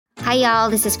Hi, y'all.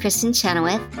 This is Kristen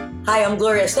Chenoweth. Hi, I'm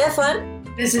Gloria Stefan.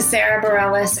 This is Sarah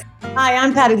Bareilles. Hi,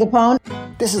 I'm Patty Lapone.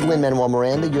 This is Lin-Manuel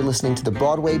Miranda. You're listening to the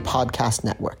Broadway Podcast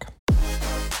Network.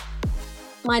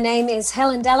 My name is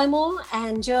Helen Dallimore,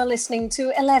 and you're listening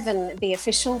to 11, the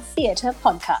official theatre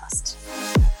podcast.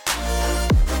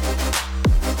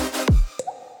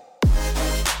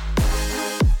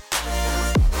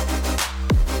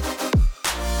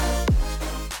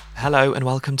 Hello and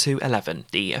welcome to 11,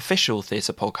 the official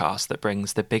theatre podcast that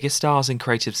brings the biggest stars and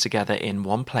creatives together in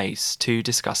one place to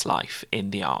discuss life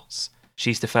in the arts.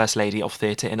 She's the first lady of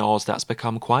theatre in Oz that's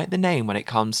become quite the name when it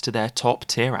comes to their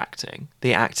top-tier acting.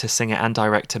 The actor, singer and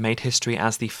director made history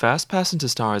as the first person to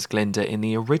star as Glinda in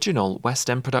the original West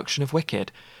End production of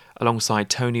Wicked, alongside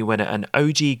Tony winner and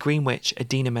OG Green Witch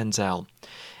Idina Menzel.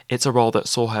 It's a role that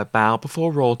saw her bow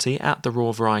before royalty at the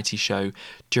Raw variety show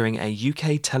during a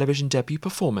UK television debut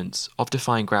performance of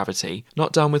Defying Gravity.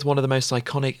 Not done with one of the most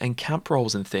iconic and camp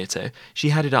roles in theatre,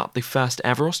 she headed up the first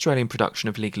ever Australian production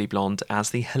of Legally Blonde as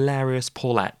the hilarious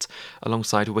Paulette,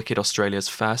 alongside Wicked Australia's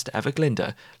first ever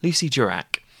Glinda, Lucy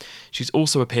Durack. She's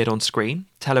also appeared on screen,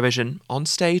 television, on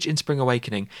stage in Spring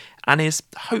Awakening, and is,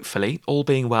 hopefully, all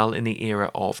being well in the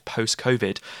era of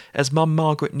post-COVID, as Mum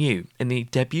Margaret New in the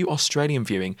debut Australian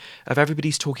viewing of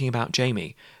Everybody's Talking About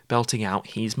Jamie, belting out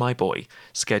He's My Boy,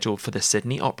 scheduled for the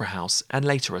Sydney Opera House and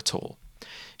later a tour.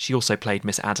 She also played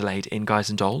Miss Adelaide in Guys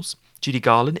and Dolls, Judy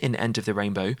Garland in End of the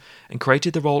Rainbow, and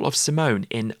created the role of Simone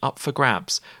in Up for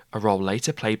Grabs, a role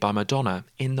later played by Madonna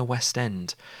in the West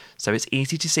End. So it's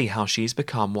easy to see how she's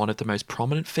become one of the most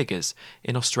prominent figures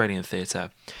in Australian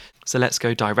theatre. So let's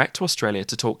go direct to Australia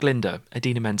to talk Glinda,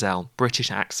 Idina Menzel,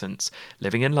 British accents,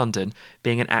 living in London,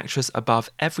 being an actress above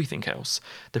everything else,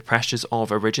 the pressures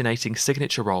of originating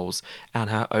signature roles, and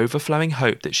her overflowing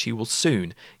hope that she will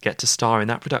soon get to star in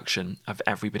that production of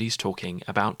Everybody's Talking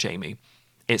About Jamie.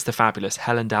 It's the fabulous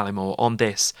Helen Dallimore on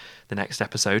this, the next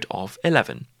episode of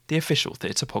 11, the official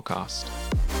theatre podcast.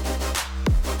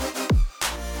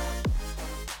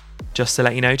 Just to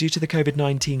let you know, due to the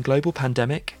COVID-19 global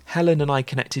pandemic, Helen and I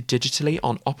connected digitally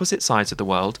on opposite sides of the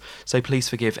world, so please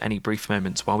forgive any brief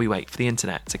moments while we wait for the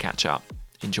internet to catch up.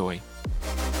 Enjoy.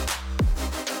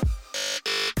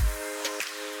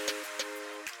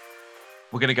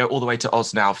 We're going to go all the way to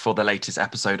Oz now for the latest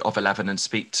episode of 11 and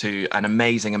speak to an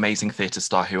amazing, amazing theatre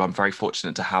star who I'm very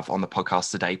fortunate to have on the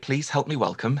podcast today. Please help me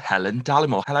welcome Helen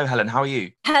Dallimore. Hello, Helen. How are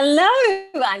you? Hello.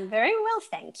 I'm very well,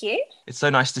 thank you. It's so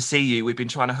nice to see you. We've been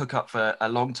trying to hook up for a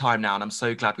long time now, and I'm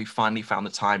so glad we finally found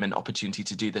the time and opportunity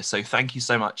to do this. So thank you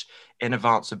so much in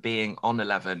advance of being on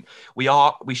 11.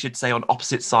 We should say, on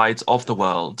opposite sides of the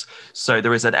world. So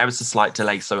there is an ever so slight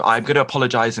delay. So I'm going to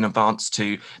apologise in advance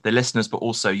to the listeners, but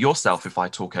also yourself if I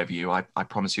talk over you. I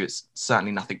promise you it's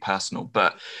certainly nothing personal,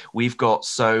 but we've got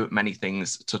so many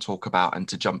things to talk about and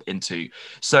to jump into.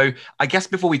 So I guess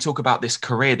before we talk about this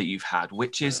career that you've had,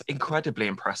 which is incredibly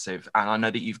impressive, and I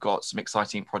know that you've got some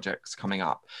exciting projects coming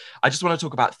up, I just want to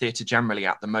talk about theatre generally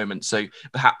at the moment. So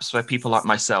perhaps for people like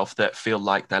myself that feel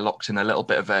like they're locked in a little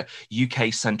bit of a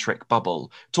UK-centric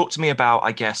bubble, talk to me about,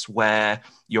 I guess, where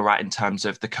you're at in terms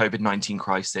of the COVID-19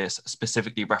 crisis,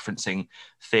 specifically referencing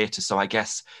theatre. So I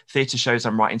guess theatre shows,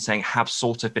 I'm right in saying, have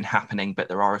sort of been happening, but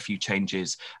there are a few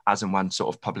changes as and when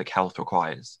sort of public health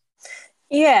requires.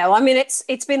 Yeah, well, I mean,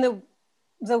 it's been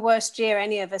the worst year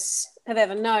any of us have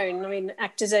ever known. I mean,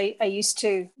 actors are used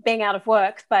to being out of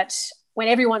work, but when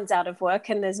everyone's out of work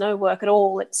and there's no work at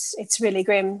all, it's really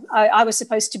grim. I was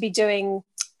supposed to be doing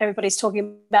Everybody's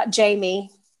Talking About Jamie,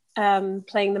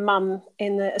 playing the mum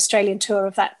in the Australian tour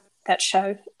of that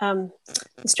show,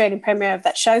 Australian premiere of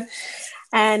that show.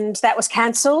 And that was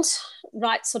cancelled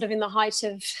right sort of in the height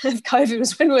of COVID,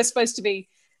 was when we were supposed to be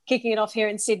kicking it off here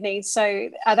in Sydney. So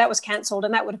that was cancelled,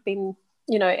 and that would have been,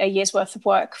 a year's worth of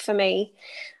work for me.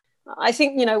 I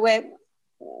think,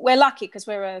 we're lucky because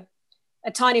we're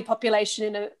a tiny population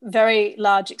in a very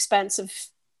large expanse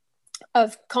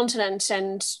of continent,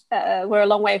 and we're a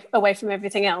long way away from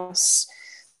everything else.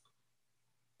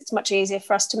 It's much easier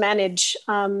for us to manage.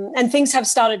 And things have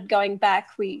started going back.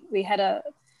 We had a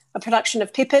production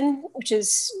of Pippin, which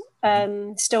is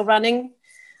still running,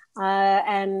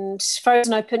 and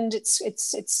Frozen opened.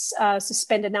 It's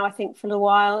suspended now, I think, for a little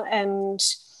while, and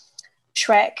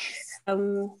Shrek.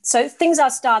 So things are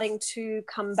starting to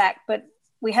come back, but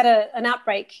we had an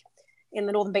outbreak in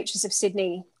the northern beaches of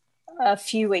Sydney a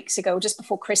few weeks ago, just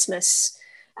before Christmas,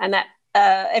 and that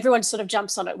everyone sort of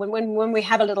jumps on it. When we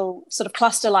have a little sort of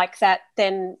cluster like that,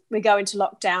 then we go into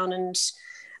lockdown, and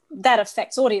that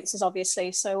affects audiences,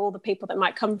 obviously. So all the people that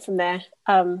might come from there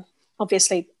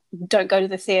obviously don't go to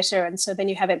the theatre, and so then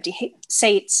you have empty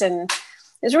seats, and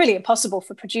it's really impossible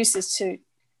for producers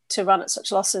to run at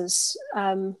such losses.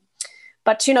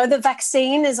 But the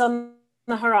vaccine is on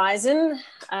the horizon.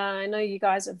 I know you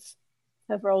guys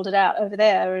have rolled it out over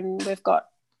there, and we've got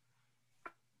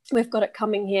it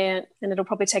coming here, and it'll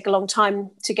probably take a long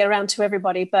time to get around to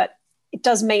everybody. But it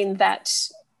does mean that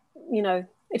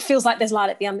it feels like there's light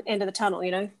at the end of the tunnel.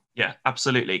 Yeah,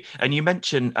 absolutely. And you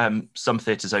mentioned some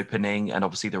theatres opening and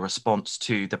obviously the response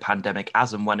to the pandemic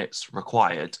as and when it's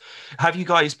required. Have you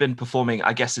guys been performing,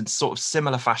 I guess, in sort of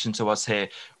similar fashion to us here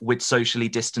with socially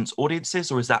distanced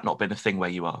audiences, or has that not been a thing where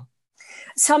you are?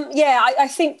 I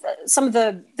think some of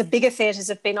the bigger theatres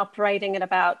have been operating at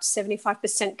about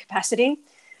 75% capacity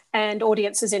and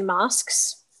audiences in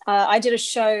masks. I did a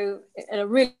show in a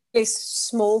really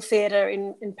small theatre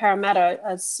in Parramatta,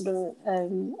 a sort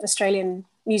of Australian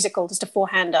musical, just a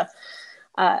four-hander.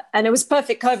 And it was a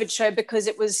perfect COVID show because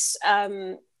it was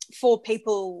 4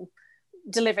 people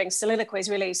delivering soliloquies,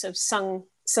 really, sort of sung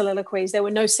soliloquies. There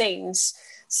were no scenes.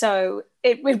 So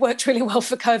it worked really well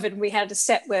for COVID. We had a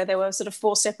set where there were sort of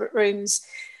 4 separate rooms,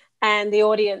 and the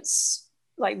audience,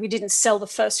 like, we didn't sell the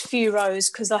first few rows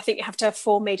because I think you have to have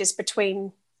 4 meters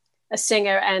between a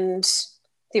singer and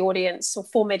the audience, or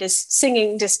 4 meters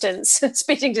singing distance,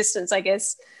 speaking distance, I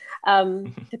guess.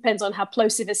 Depends on how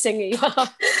plosive a singer you are.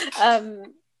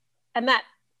 And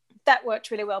that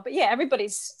worked really well. But yeah,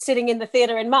 everybody's sitting in the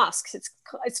theatre in masks.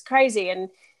 It's crazy, and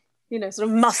sort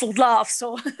of muffled laughs.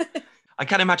 Or I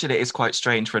can imagine it is quite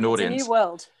strange for an audience. It's a new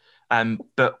world.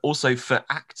 But also for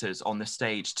actors on the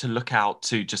stage to look out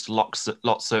to just lots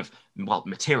of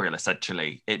material,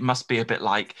 essentially. It must be a bit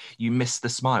like you miss the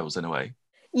smiles in a way.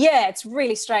 Yeah, it's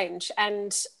really strange.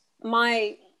 And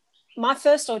my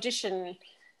first audition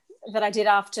that I did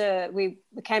after we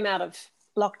came out of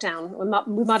lockdown,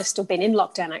 we might have still been in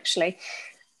lockdown, actually.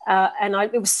 And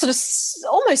it was sort of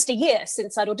almost a year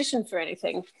since I'd auditioned for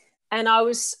anything. And I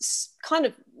was kind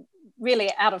of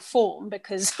really out of form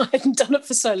because I hadn't done it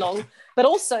for so long. But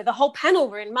also the whole panel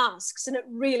were in masks, and it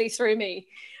really threw me.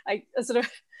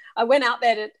 I went out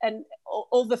there and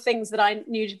all the things that I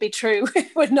knew to be true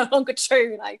were no longer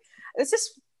true. And it was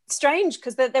just strange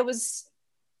because there was,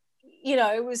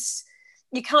 it was,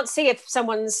 you can't see if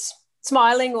someone's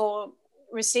smiling or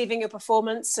receiving a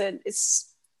performance, and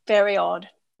it's very odd.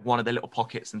 One of the little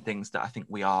pockets and things that I think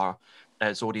we are,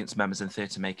 as audience members and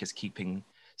theatre makers, keeping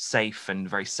safe and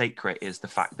very sacred is the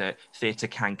fact that theatre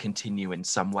can continue in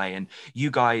some way. And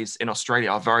you guys in Australia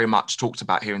are very much talked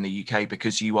about here in the UK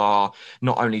because you are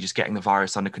not only just getting the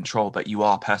virus under control, but you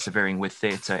are persevering with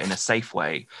theatre in a safe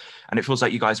way. And it feels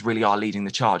like you guys really are leading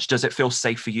the charge. Does it feel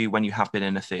safe for you when you have been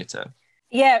in a theatre?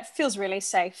 Yeah, it feels really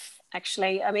safe,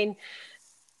 actually. I mean,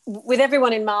 with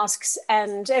everyone in masks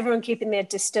and everyone keeping their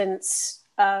distance,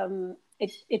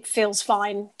 it feels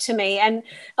fine to me. And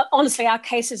honestly, our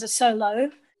cases are so low.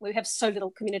 We have so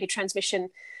little community transmission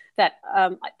that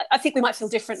I think we might feel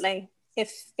differently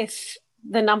if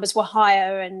the numbers were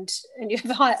higher and you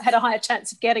had a higher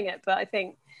chance of getting it. But I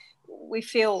think I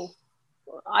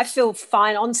feel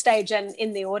fine on stage and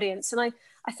in the audience. And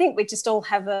I think we just all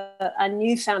have a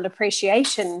newfound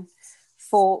appreciation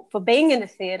for being in a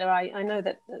theatre. I know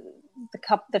that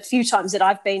the few times that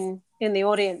I've been in the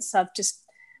audience, I've just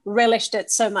relished it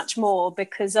so much more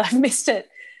because I've missed it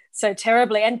so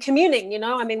terribly. And communing,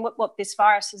 I mean, what this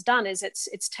virus has done is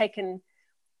it's taken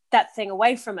that thing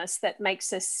away from us that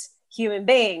makes us human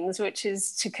beings, which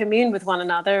is to commune with one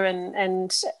another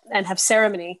and have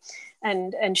ceremony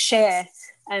and share.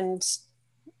 And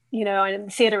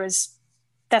and theatre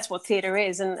that's what theatre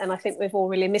is, and I think we've all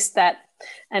really missed that.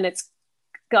 And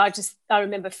I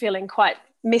remember feeling quite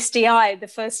misty-eyed the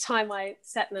first time I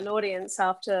sat in an audience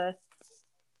after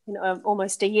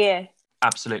almost a year.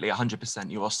 Absolutely,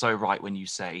 100%. You are so right when you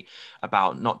say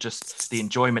about not just the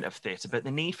enjoyment of theatre, but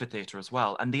the need for theatre as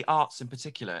well, and the arts in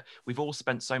particular. We've all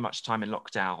spent so much time in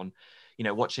lockdown,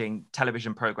 watching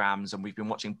television programs, and we've been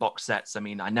watching box sets. I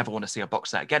mean, I never want to see a box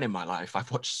set again in my life.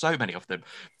 I've watched so many of them,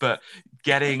 but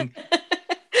getting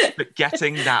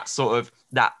that sort of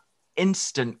that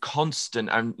instant, constant,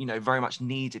 and very much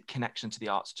needed connection to the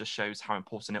arts just shows how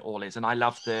important it all is. And I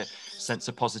love the sense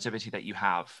of positivity that you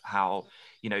have, how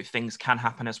things can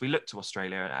happen as we look to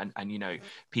Australia and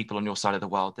people on your side of the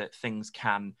world, that things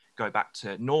can go back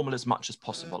to normal as much as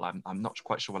possible. I'm not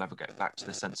quite sure we'll ever go back to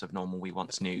the sense of normal we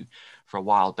once knew for a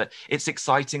while, but it's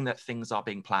exciting that things are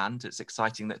being planned. It's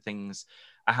exciting that things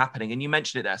are happening. And you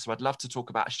mentioned it there, so I'd love to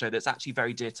talk about a show that's actually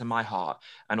very dear to my heart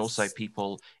and also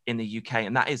people in the UK,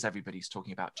 and that is Everybody's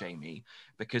Talking About Jamie,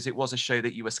 because it was a show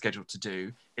that you were scheduled to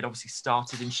do. It obviously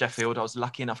started in Sheffield. I was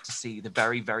lucky enough to see the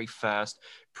very, very first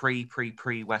pre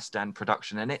West End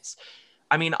production, and it's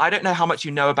I mean, I don't know how much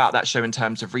you know about that show in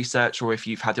terms of research or if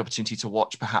you've had the opportunity to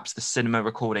watch perhaps the cinema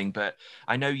recording, but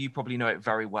I know you probably know it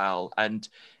very well. And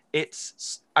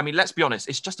I mean, let's be honest,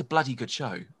 it's just a bloody good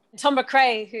show. Tom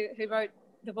McRae, who wrote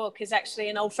the book, is actually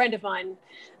an old friend of mine.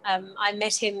 I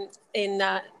met him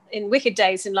in Wicked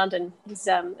Days in London. He's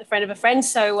a friend of a friend,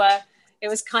 so it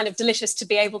was kind of delicious to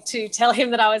be able to tell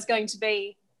him that I was going to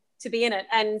be in it.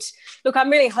 And look, I'm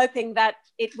really hoping that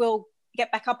it will get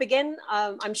back up again.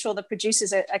 I'm sure the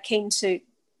producers are keen to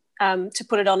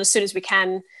put it on as soon as we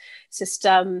can. It's just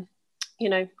I'm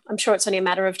sure it's only a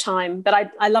matter of time.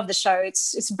 But I love the show.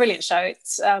 It's a brilliant show.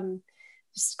 It's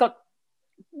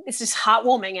just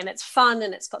heartwarming, and it's fun,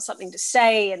 and it's got something to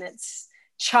say, and it's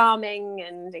charming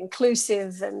and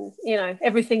inclusive, and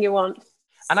everything you want.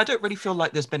 And I don't really feel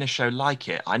like there's been a show like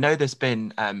it. I know there's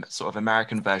been sort of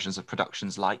American versions of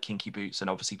productions like Kinky Boots and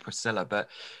obviously Priscilla, but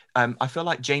I feel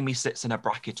like Jamie sits in a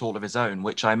bracket all of his own,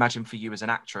 which I imagine for you as an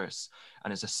actress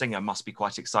and as a singer must be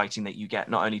quite exciting, that you get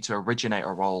not only to originate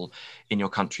a role in your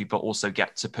country, but also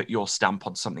get to put your stamp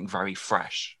on something very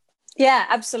fresh. Yeah,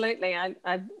 absolutely.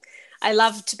 I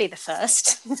love to be the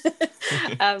first.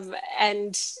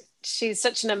 And she's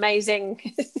such an amazing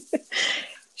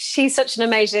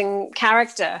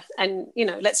character. And,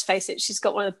 let's face it, she's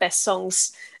got one of the best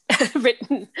songs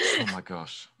written. Oh my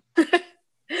gosh.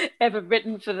 Ever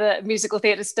written for the musical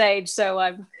theatre stage. So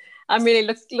I'm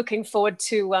really looking forward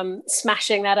to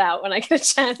smashing that out when I get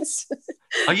a chance.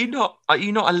 Are you not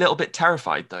a little bit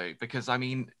terrified though? Because I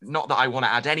mean, not that I want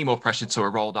to add any more pressure to a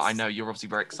role that I know you're obviously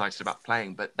very excited about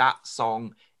playing, but that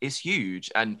song is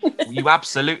huge and you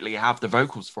absolutely have the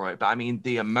vocals for it. But I mean,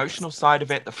 the emotional side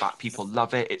of it, the fact people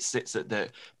love it, it sits at the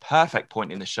perfect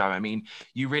point in the show. I mean,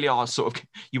 you really are sort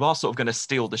of going to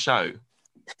steal the show.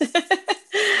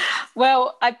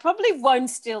 Well, I probably won't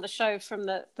steal the show from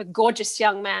the gorgeous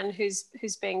young man who's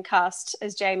being cast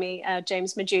as Jamie,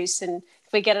 James Meduse. And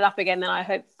if we get it up again, then I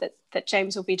hope that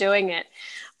James will be doing it.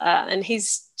 And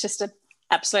he's just an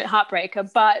absolute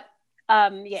heartbreaker. But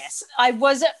yes, I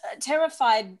was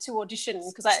terrified to audition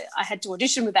because I had to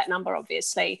audition with that number,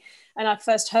 obviously. And I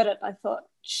first heard it, I thought,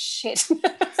 shit,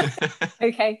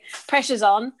 okay, pressure's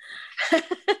on.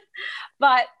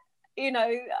 But,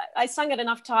 I sung it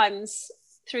enough times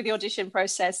through the audition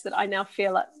process that I now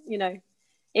feel like,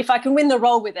 if I can win the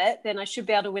role with it, then I should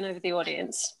be able to win over the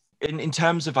audience. In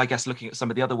terms of, I guess, looking at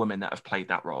some of the other women that have played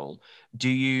that role, are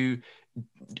you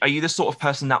the sort of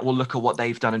person that will look at what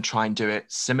they've done and try and do it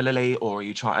similarly, or are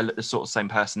you the sort of same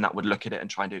person that would look at it and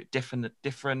try and do it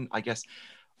different? I guess,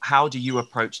 how do you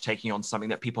approach taking on something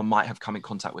that people might have come in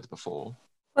contact with before?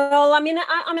 Well, I mean,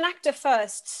 I'm an actor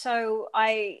first, so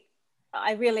I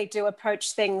really do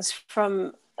approach things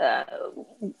from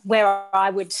where I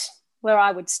would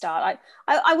start.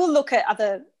 I will look at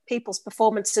other people's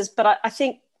performances, but I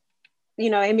think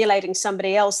emulating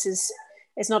somebody else is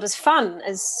not as fun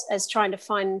as trying to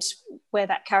find where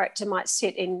that character might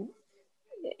sit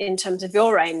in terms of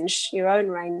your own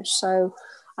range. So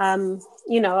I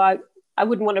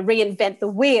wouldn't want to reinvent the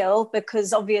wheel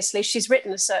because obviously she's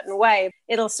written a certain way.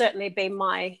 It'll certainly be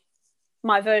my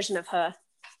version of her.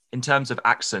 In terms of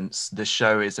accents, the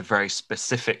show is a very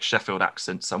specific Sheffield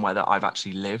accent, somewhere that I've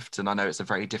actually lived, and I know it's a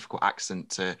very difficult accent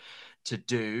to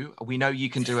do. We know you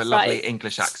can do a lovely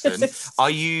English accent. Are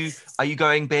you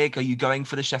going big? Are you going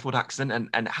for the Sheffield accent?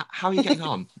 And how are you getting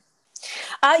on?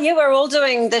 Yeah, we're all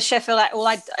doing the Sheffield. Well,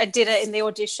 I did it in the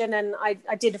audition, and I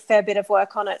did a fair bit of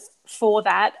work on it for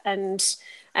that. And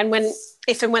when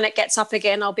it gets up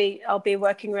again, I'll be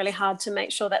working really hard to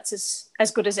make sure that's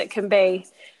as good as it can be.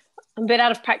 I'm a bit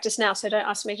out of practice now, so don't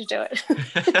ask me to do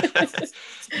it.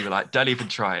 You were like, don't even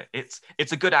try it.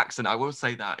 It's a good accent. I will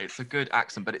say that. It's a good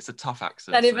accent, but it's a tough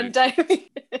accent. I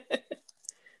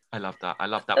love that.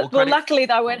 Well, luckily,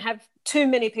 though, I won't have too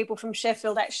many people from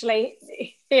Sheffield actually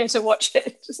here to watch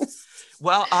it.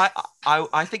 Well,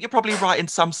 I think you're probably right in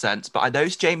some sense, but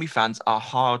those Jamie fans are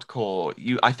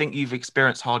hardcore. I think you've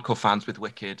experienced hardcore fans with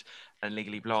Wicked and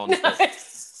Legally Blonde.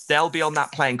 They'll be on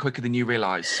that plane quicker than you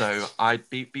realise. So I'd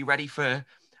be ready for,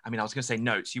 I was going to say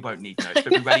notes. You won't need notes, but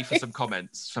be ready for some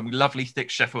comments, some lovely thick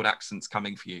Sheffield accents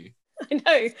coming for you. I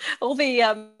know. All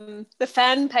the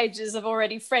fan pages have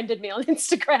already friended me on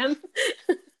Instagram.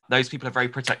 Those people are very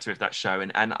protective of that show.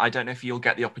 And I don't know if you'll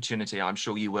get the opportunity, I'm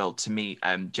sure you will, to meet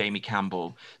Jamie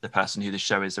Campbell, the person who the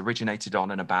show is originated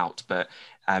on and about. But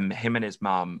him and his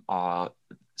mum are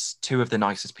two of the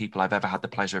nicest people I've ever had the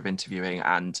pleasure of interviewing,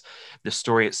 and the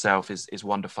story itself is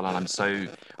wonderful, and I'm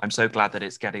so glad that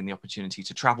it's getting the opportunity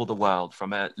to travel the world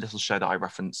from a little show that I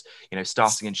reference,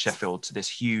 starting in Sheffield to this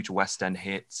huge West End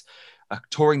hit,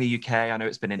 touring the UK. I know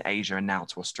it's been in Asia and now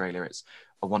to Australia. It's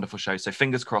a wonderful show. So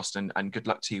fingers crossed, and good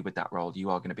luck to you with that role. You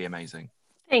are going to be amazing.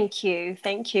 Thank you.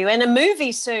 And a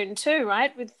movie soon too,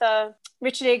 right, with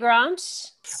Richard E.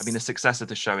 Grant. I mean, the success of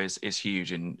the show is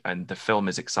huge, and the film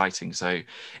is exciting. So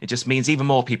it just means even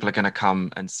more people are going to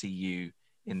come and see you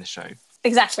in the show.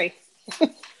 Exactly.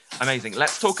 Amazing.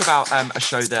 Let's talk about a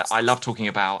show that I love talking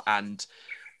about, and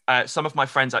some of my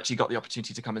friends actually got the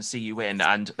opportunity to come and see you in,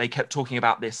 and they kept talking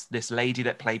about this lady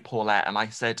that played Paulette, and I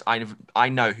said, I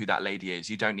know who that lady is.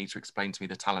 You don't need to explain to me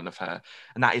the talent of her,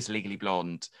 and that is Legally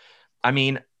Blonde. I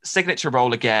mean, signature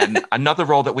role again, another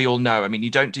role that we all know. I mean, you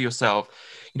don't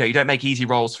make easy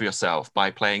roles for yourself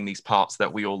by playing these parts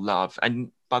that we all love.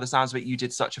 And by the sounds of it, you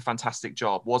did such a fantastic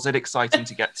job. Was it exciting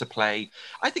to get to play,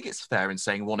 I think it's fair in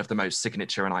saying, one of the most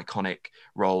signature and iconic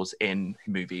roles in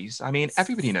movies? I mean,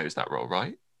 everybody knows that role,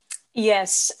 right?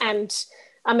 Yes, and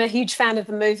I'm a huge fan of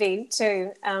the movie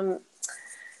too, and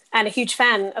a huge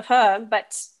fan of her,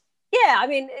 but yeah, I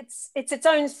mean, it's its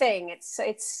own thing.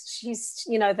 She's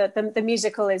the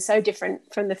musical is so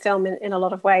different from the film in a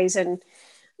lot of ways, and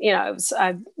it was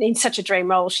in such a dream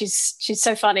role. She's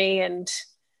so funny, and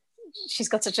she's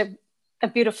got such a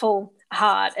beautiful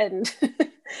heart, and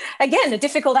again, a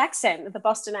difficult accent, the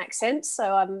Boston accent.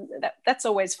 So that's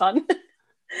always fun.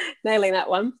 Nailing that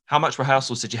one. How much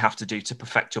rehearsals did you have to do to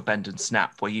perfect your bend and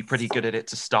snap? Were you pretty good at it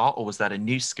to start, or was that a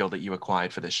new skill that you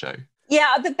acquired for this show?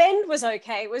 Yeah, the bend was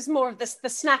okay. It was more of the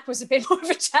snap was a bit more of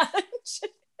a challenge.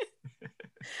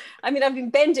 I mean, I've been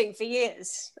bending for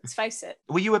years, let's face it.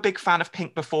 Were you a big fan of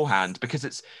Pink beforehand? Because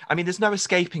there's no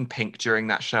escaping Pink during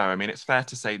that show. I mean, it's fair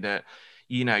to say that,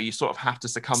 you sort of have to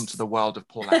succumb to the world of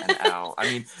Paulette and Elle. I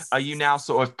mean, are you now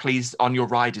sort of, please, on your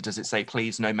rider, does it say,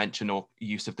 please, no mention or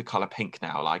use of the colour pink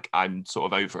now? Like, I'm sort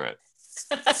of over it.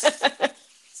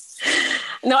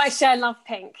 No, actually, I love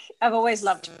Pink. I've always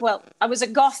loved, I was a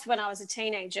goth when I was a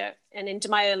teenager and into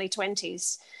my early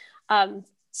 20s.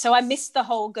 So I missed the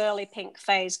whole girly Pink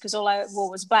phase because all I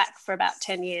wore was black for about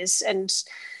 10 years. And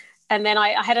then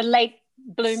I had a late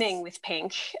blooming with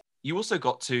Pink. You also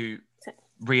got to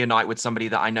reunite with somebody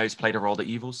that I know's played a role that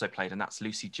you've also played, and that's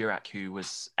Lucy Durack, who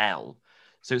was Elle.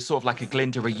 So it's sort of like a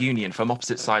Glinda reunion from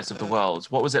opposite sides of the world.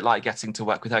 What was it like getting to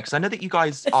work with her? Because I know that you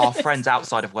guys are friends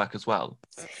outside of work as well.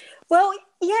 Well,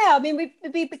 yeah, I mean,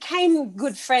 we became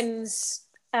good friends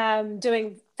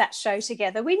doing that show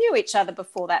together. We knew each other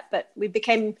before that, but we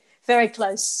became very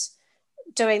close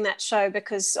doing that show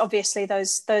because obviously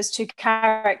those two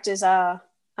characters are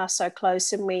so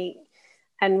close, and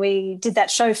we did that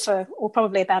show for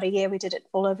probably about a year. We did it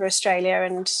all over Australia,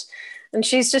 and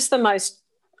she's just the most,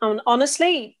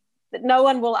 honestly, no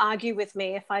one will argue with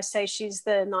me if I say she's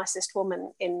the nicest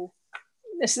woman in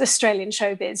this Australian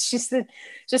showbiz. She's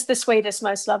just the sweetest,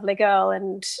 most lovely girl,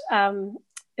 and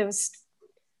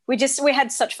we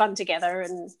had such fun together,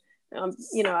 and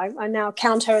I now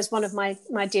count her as one of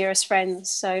my dearest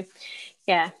friends. So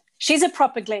yeah, she's a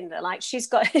proper Glinda. Like she's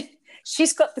got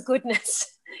the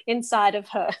goodness inside of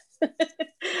her.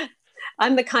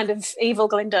 I'm the kind of evil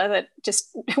Glinda that just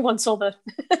wants all the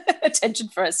attention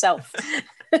for herself.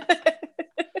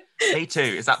 Me too.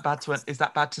 Is that bad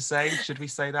to say? Should we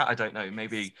say that? I don't know.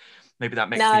 Maybe that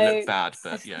makes me look bad,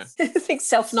 but yeah. I think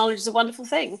self-knowledge is a wonderful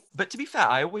thing. But to be fair,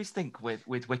 I always think with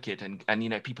Wicked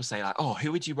and people say like, oh,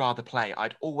 who would you rather play?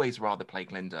 I'd always rather play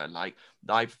Glinda. Like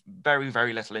I've very,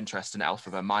 very little interest in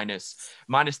Elphaba,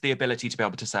 minus the ability to be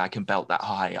able to say I can belt that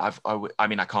high. I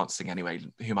mean, I can't sing anyway.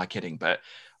 Who am I kidding? But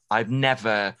I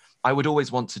would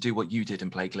always want to do what you did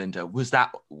and play Glinda.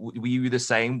 Were you the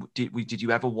same? Did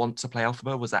you ever want to play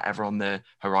Elphaba? Was that ever on the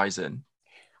horizon?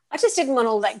 I just didn't want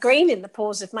all that green in the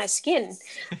pores of my skin.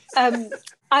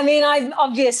 I mean, I'm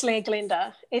obviously a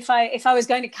Glinda. If I was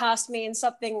going to cast me in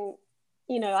something,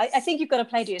 I think you've got to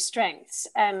play to your strengths.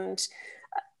 And,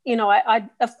 I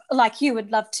like you,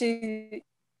 would love to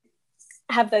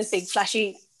have those big,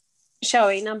 flashy,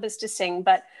 showy numbers to sing.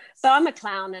 But I'm a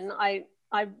clown, and I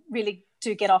really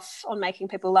do get off on making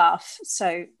people laugh.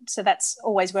 So that's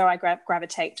always where I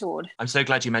gravitate toward. I'm so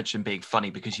glad you mentioned being funny,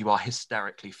 because you are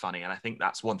hysterically funny. And I think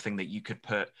that's one thing that you could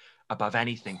put above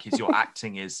anything, is your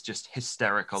acting is just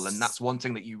hysterical. And that's one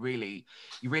thing that you really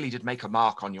did make a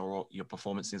mark on your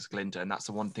performance as Glinda. And that's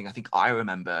the one thing I think I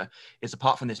remember is,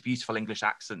 apart from this beautiful English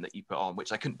accent that you put on,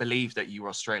 which I couldn't believe that you were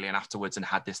Australian afterwards and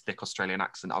had this thick Australian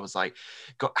accent. I was like,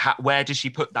 God, where did she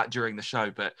put that during the show?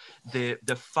 But the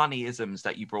funny isms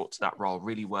that you brought to that role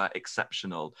really were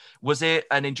exceptional. Was it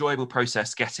an enjoyable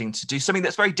process getting to do something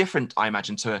that's very different, I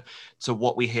imagine, to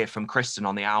what we hear from Kristen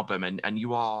on the album? And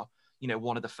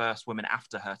one of the first women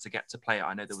after her to get to play it.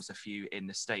 I know there was a few in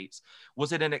the States.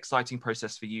 Was it an exciting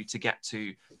process for you to get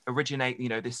to originate,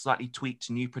 this slightly tweaked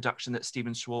new production that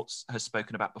Stephen Schwartz has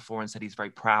spoken about before and said he's very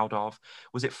proud of?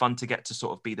 Was it fun to get to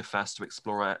sort of be the first to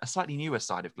explore a slightly newer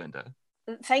side of Glinda?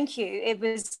 Thank you. It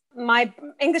was, my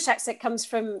English accent comes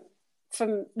from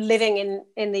living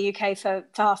in the UK for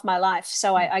half my life.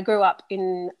 So I grew up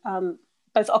in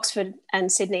both Oxford and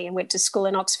Sydney, and went to school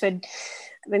in Oxford,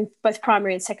 in both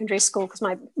primary and secondary school, because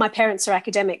my parents are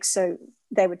academics, so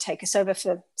they would take us over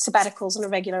for sabbaticals on a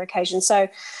regular occasion. So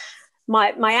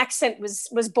my accent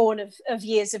was born of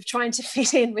years of trying to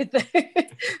fit in with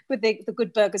the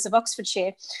good burgers of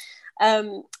Oxfordshire.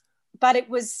 But it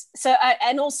was so,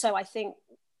 and also I think,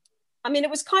 it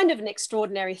was kind of an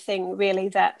extraordinary thing, really,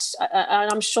 that and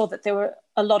I'm sure that there were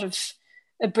a lot of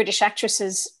British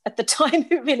actresses at the time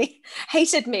who really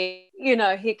hated me.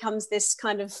 Here comes this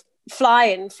kind of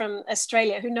fly-in from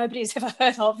Australia who nobody's ever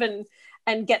heard of,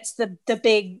 and gets the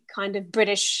big kind of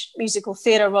British musical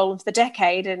theatre role of the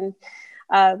decade. And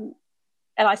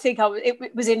I think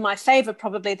it was in my favour,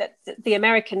 probably, that the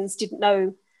Americans didn't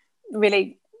know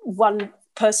really one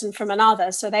person from another,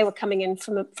 so they were coming in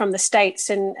from the States,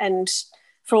 and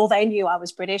for all they knew I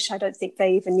was British. I don't think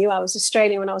they even knew I was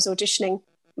Australian when I was auditioning.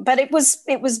 But it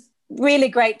was really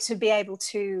great to be able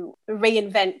to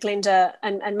reinvent Glinda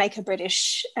and make her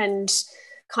British, and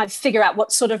kind of figure out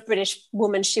what sort of British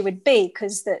woman she would be,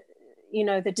 because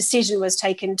the decision was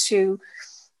taken to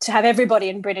have everybody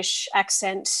in British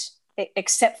accent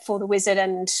except for the wizard,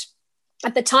 and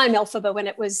at the time Elphaba, when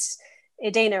it was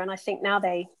Edina, and I think now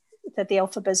that the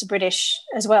Elphabas are British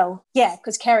as well. Yeah,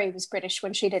 because Kerry was British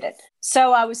when she did it.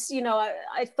 So I was,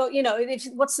 I thought,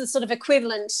 what's the sort of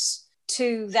equivalent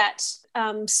to that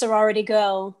sorority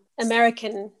girl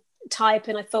American type?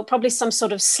 And I thought probably some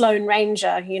sort of Sloane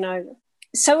Ranger,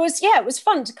 So it was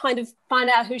fun to kind of find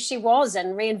out who she was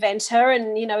and reinvent her.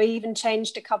 And, he even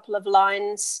changed a couple of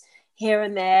lines here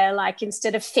and there. Like,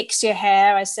 instead of fix your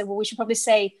hair, I said, well, we should probably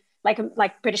say,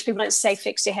 like British people don't say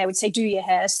fix your hair, we'd say do your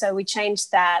hair. So we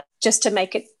changed that just to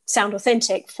make it sound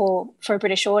authentic for a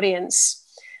British audience.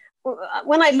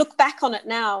 When I look back on it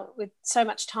now, with so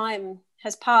much time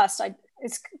has passed,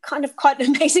 it's kind of quite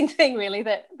an amazing thing, really,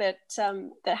 that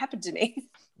happened to me.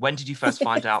 When did you first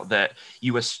find out that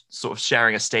you were sort of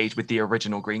sharing a stage with the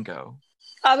original Green Girl?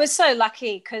 I was so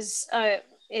lucky, because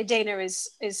Edina is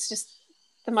just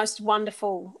the most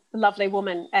wonderful, lovely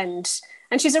woman, and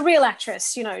she's a real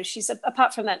actress. She's,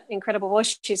 apart from that incredible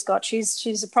voice she's got,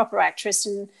 she's a proper actress,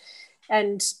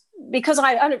 and because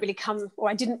I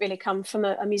didn't really come from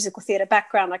a musical theatre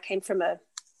background. I came from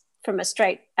a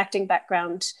straight acting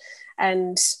background,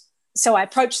 and so I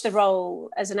approached the role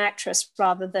as an actress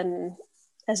rather than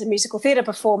as a musical theatre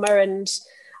performer, and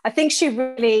I think she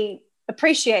really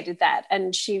appreciated that,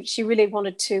 and she really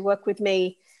wanted to work with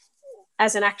me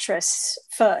as an actress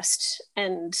first.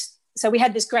 And so we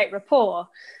had this great rapport,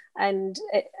 and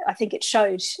I think it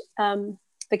showed.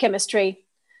 The chemistry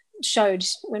showed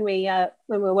when we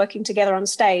were working together on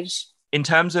stage. In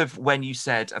terms of when you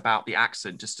said about the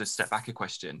accent, just to step back a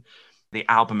question, the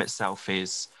album itself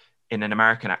is in an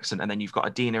American accent, and then you've got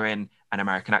Adina in an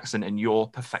American accent, and you're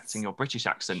perfecting your British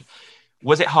accent.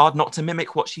 Was it hard not to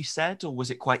mimic what she said, or was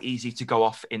it quite easy to go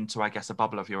off into, I guess, a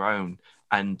bubble of your own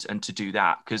and to do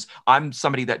that? Because I'm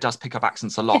somebody that does pick up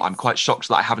accents a lot. I'm quite shocked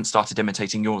that I haven't started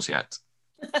imitating yours yet.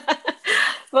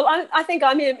 Well, I think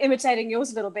I'm imitating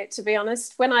yours a little bit, to be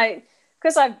honest.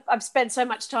 Because I've spent so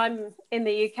much time in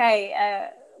the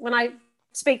UK, when I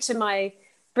speak to my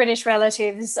British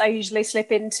relatives, I usually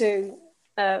slip into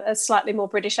a slightly more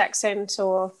British accent,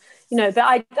 or, but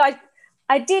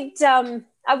I did,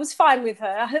 I was fine with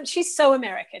her. She's so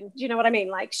American. Do you know what I mean?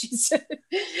 Like,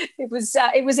 it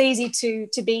was easy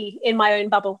to be in my own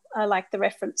bubble. I like the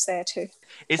reference there too.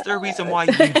 Is there a reason why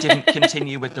you didn't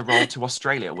continue with the role to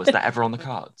Australia? Was that ever on the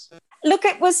cards? Look,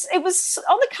 it was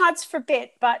on the cards for a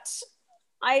bit, but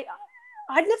I'd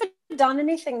never done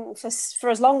anything for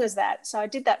as long as that. So I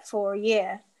did that for a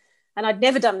year, and I'd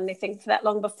never done anything for that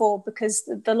long before, because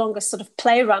the longest sort of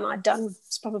play run I'd done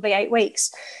was probably 8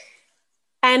 weeks.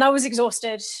 And I was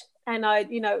exhausted, and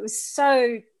it was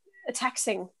so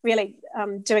taxing, really,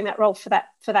 doing that role for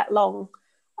that long.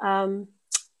 And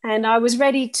I was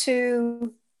ready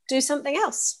to do something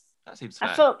else. That seems fair.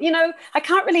 I thought, I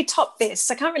can't really top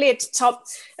this. I can't really top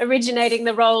originating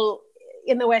the role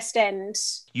in the West End.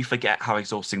 You forget how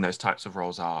exhausting those types of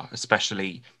roles are,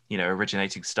 especially,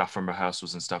 originating stuff from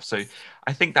rehearsals and stuff. So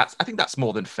I think that's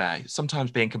more than fair. Sometimes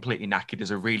being completely knackered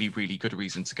is a really, really good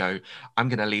reason to go, I'm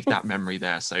going to leave that memory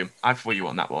there. So I feel you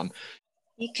on that one.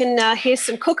 You can hear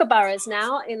some kookaburras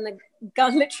now in the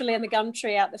literally in the gum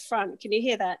tree out the front. Can you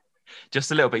hear that?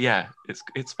 Just a little bit, yeah.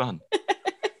 It's fun.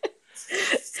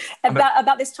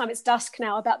 About this time, it's dusk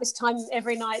now. About this time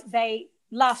every night, they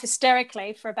laugh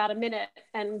hysterically for about a minute,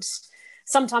 and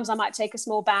sometimes I might take a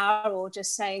small bow or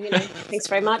just saying, thanks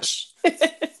very much.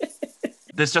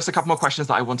 There's just a couple more questions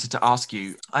that I wanted to ask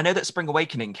you. I know that Spring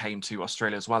Awakening came to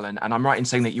Australia as well, and I'm right in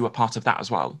saying that you were part of that as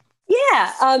well.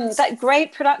 Yeah, that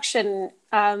great production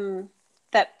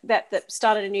that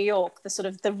started in New York, the sort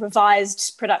of the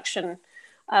revised production,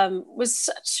 was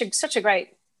such a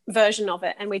great version of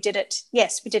it. And we did it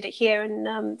here,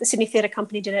 and the Sydney Theatre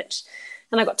Company did it.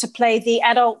 And I got to play the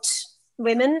adult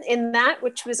women in that,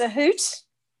 which was a hoot.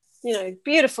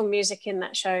 Beautiful music in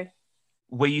that show.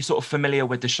 Were you sort of familiar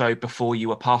with the show before you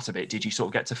were part of it? Did you sort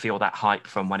of get to feel that hype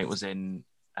from when it was in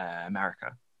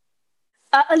America?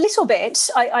 A little bit.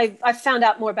 I found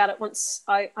out more about it once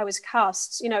I was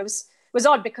cast. It was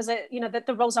odd because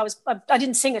the roles I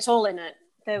didn't sing at all in it.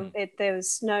 There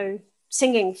was no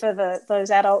singing for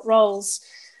those adult roles,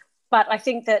 but I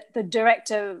think that the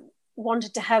director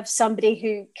wanted to have somebody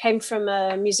who came from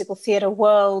a musical theatre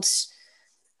world,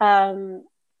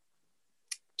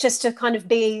 just to kind of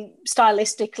be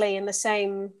stylistically in the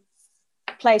same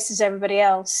place as everybody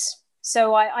else.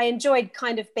 So I enjoyed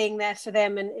kind of being there for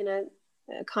them in a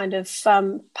kind of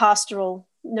pastoral,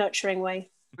 nurturing way.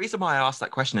 The reason why I asked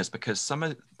that question is because some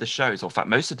of the shows, or in fact,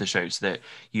 most of the shows that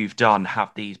you've done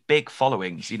have these big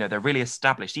followings. They're really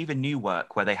established, even new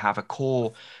work where they have a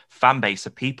core fan base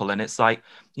of people. And it's like,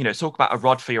 talk about a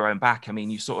rod for your own back. I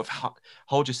mean, you sort of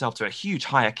hold yourself to a huge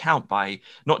high account by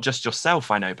not just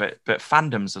yourself, I know, but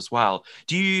fandoms as well.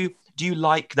 Do you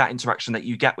like that interaction that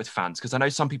you get with fans? Because I know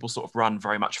some people sort of run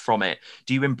very much from it.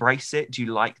 Do you embrace it? Do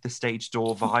you like the stage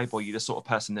door vibe? Or are you the sort of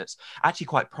person that's actually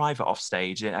quite private off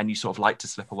stage and you sort of like to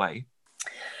slip away?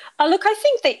 Look, I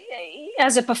think that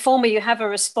as a performer, you have a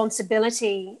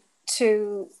responsibility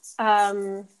to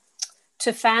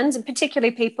fans, and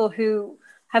particularly people who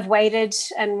have waited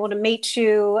and want to meet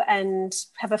you and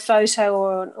have a photo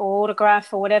or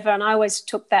autograph or whatever. And I always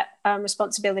took that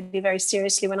responsibility very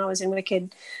seriously when I was in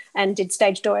Wicked and did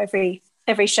stage door every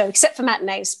show, except for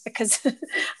matinees, because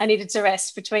I needed to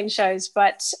rest between shows.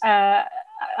 But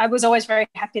I was always very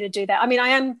happy to do that. I mean, I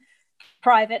am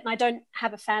private and I don't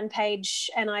have a fan page,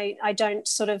 and I don't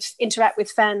sort of interact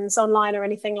with fans online or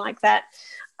anything like that.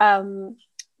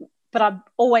 But I'm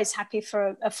always happy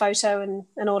for a photo and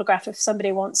an autograph if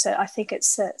somebody wants it. I think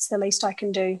it's the least I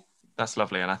can do. That's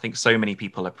lovely. And I think so many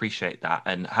people appreciate that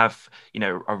and have,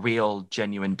 a real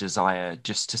genuine desire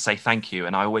just to say thank you.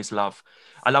 And I love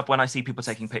when I see people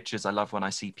taking pictures. I love when I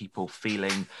see people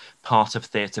feeling part of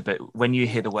theatre. But when you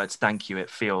hear the words thank you, it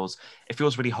feels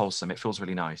really wholesome. It feels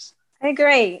really nice. I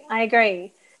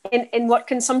agree. In what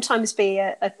can sometimes be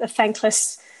a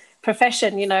thankless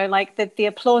profession, like the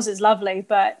applause is lovely,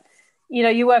 but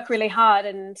you work really hard,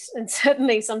 and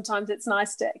certainly sometimes it's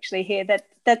nice to actually hear that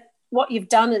what you've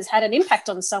done has had an impact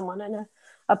on someone, and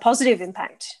a positive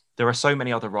impact. There are so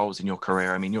many other roles in your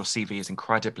career. I mean, your CV is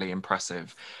incredibly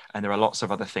impressive, and there are lots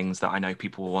of other things that I know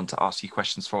people will want to ask you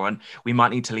questions for, and we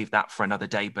might need to leave that for another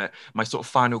day. But my sort of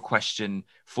final question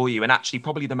for you, and actually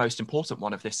probably the most important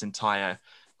one of this entire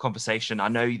conversation, I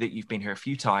know that you've been here a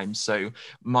few times, so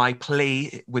my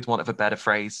plea, with want of a better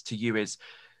phrase, to you is,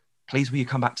 please, will you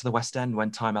come back to the West End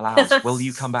when time allows? Will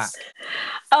you come back?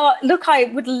 Oh, look, I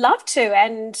would love to.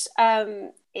 And,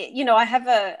 I have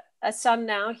a son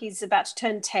now. He's about to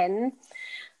turn 10.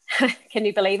 Can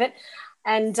you believe it?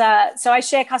 And so I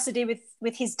share custody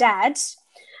with his dad.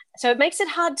 So it makes it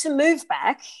hard to move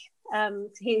back.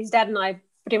 His dad and I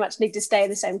pretty much need to stay in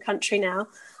the same country now.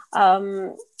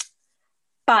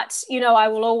 But, I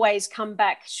will always come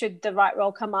back should the right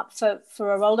role come up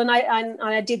for a role. And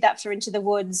I did that for Into the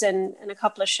Woods and a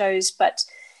couple of shows. But,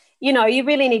 you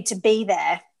really need to be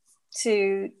there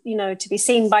to be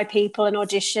seen by people and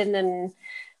audition.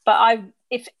 But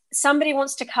if somebody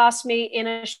wants to cast me in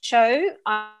a show,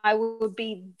 I would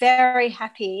be very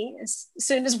happy as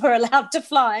soon as we're allowed to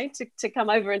fly to come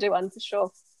over and do one, for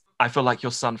sure. I feel like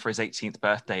your son for his 18th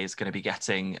birthday is going to be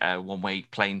getting a one-way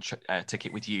plane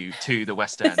ticket with you to the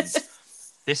West End.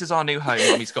 This is our new home.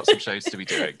 Mummy's got some shows to be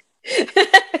doing.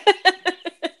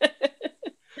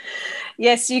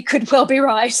 Yes, you could well be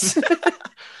right.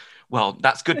 Well,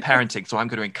 that's good parenting, so I'm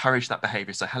going to encourage that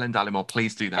behaviour. So Helen Dallimore,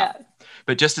 please do that.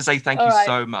 But just to say thank All you right.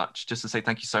 so much,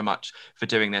 for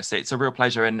doing this. It's a real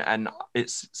pleasure, and it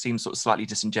seems sort of slightly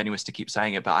disingenuous to keep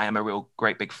saying it, but I am a real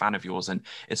great big fan of yours, and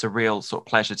it's a real sort of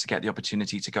pleasure to get the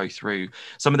opportunity to go through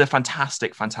some of the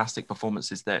fantastic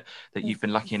performances that you've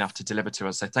been lucky enough to deliver to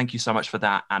us. So thank you so much for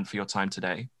that and for your time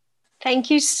today. Thank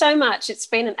you so much. It's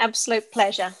been an absolute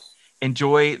pleasure.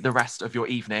 Enjoy the rest of your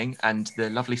evening and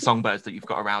the lovely songbirds that you've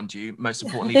got around you. Most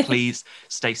importantly, please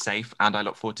stay safe, and I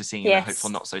look forward to seeing you in a hopeful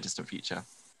not so distant future.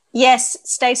 Yes,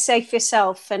 stay safe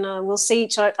yourself, and we'll see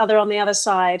each other on the other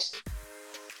side.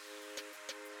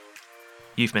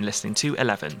 You've been listening to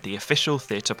 11, the official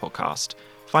theatre podcast.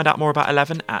 Find out more about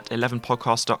 11 at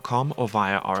 11podcast.com or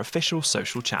via our official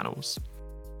social channels.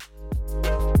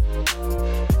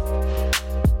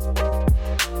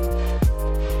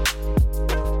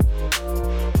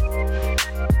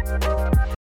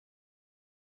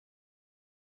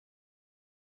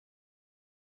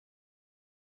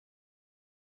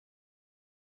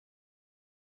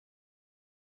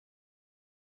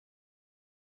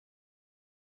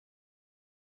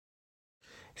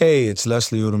 Hey, it's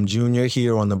Leslie Odom Jr.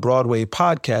 here on the Broadway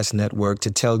Podcast Network to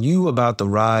tell you about the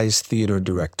Rise Theater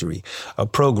Directory, a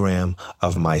program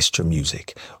of Maestro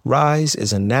Music. Rise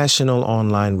is a national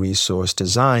online resource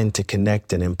designed to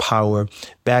connect and empower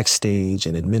backstage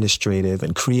and administrative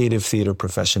and creative theater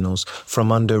professionals from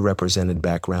underrepresented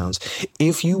backgrounds.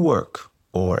 If you work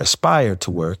or aspire to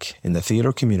work in the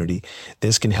theater community,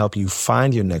 this can help you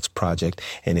find your next project.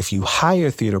 And if you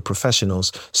hire theater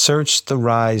professionals, search the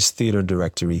Rise Theater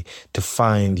Directory to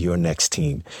find your next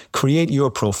team. Create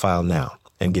your profile now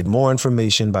and get more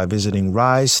information by visiting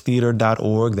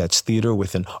risetheater.org. That's theater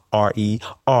with an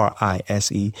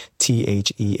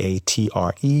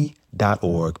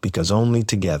RERISETHEATRE.org, because only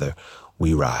together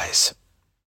we rise.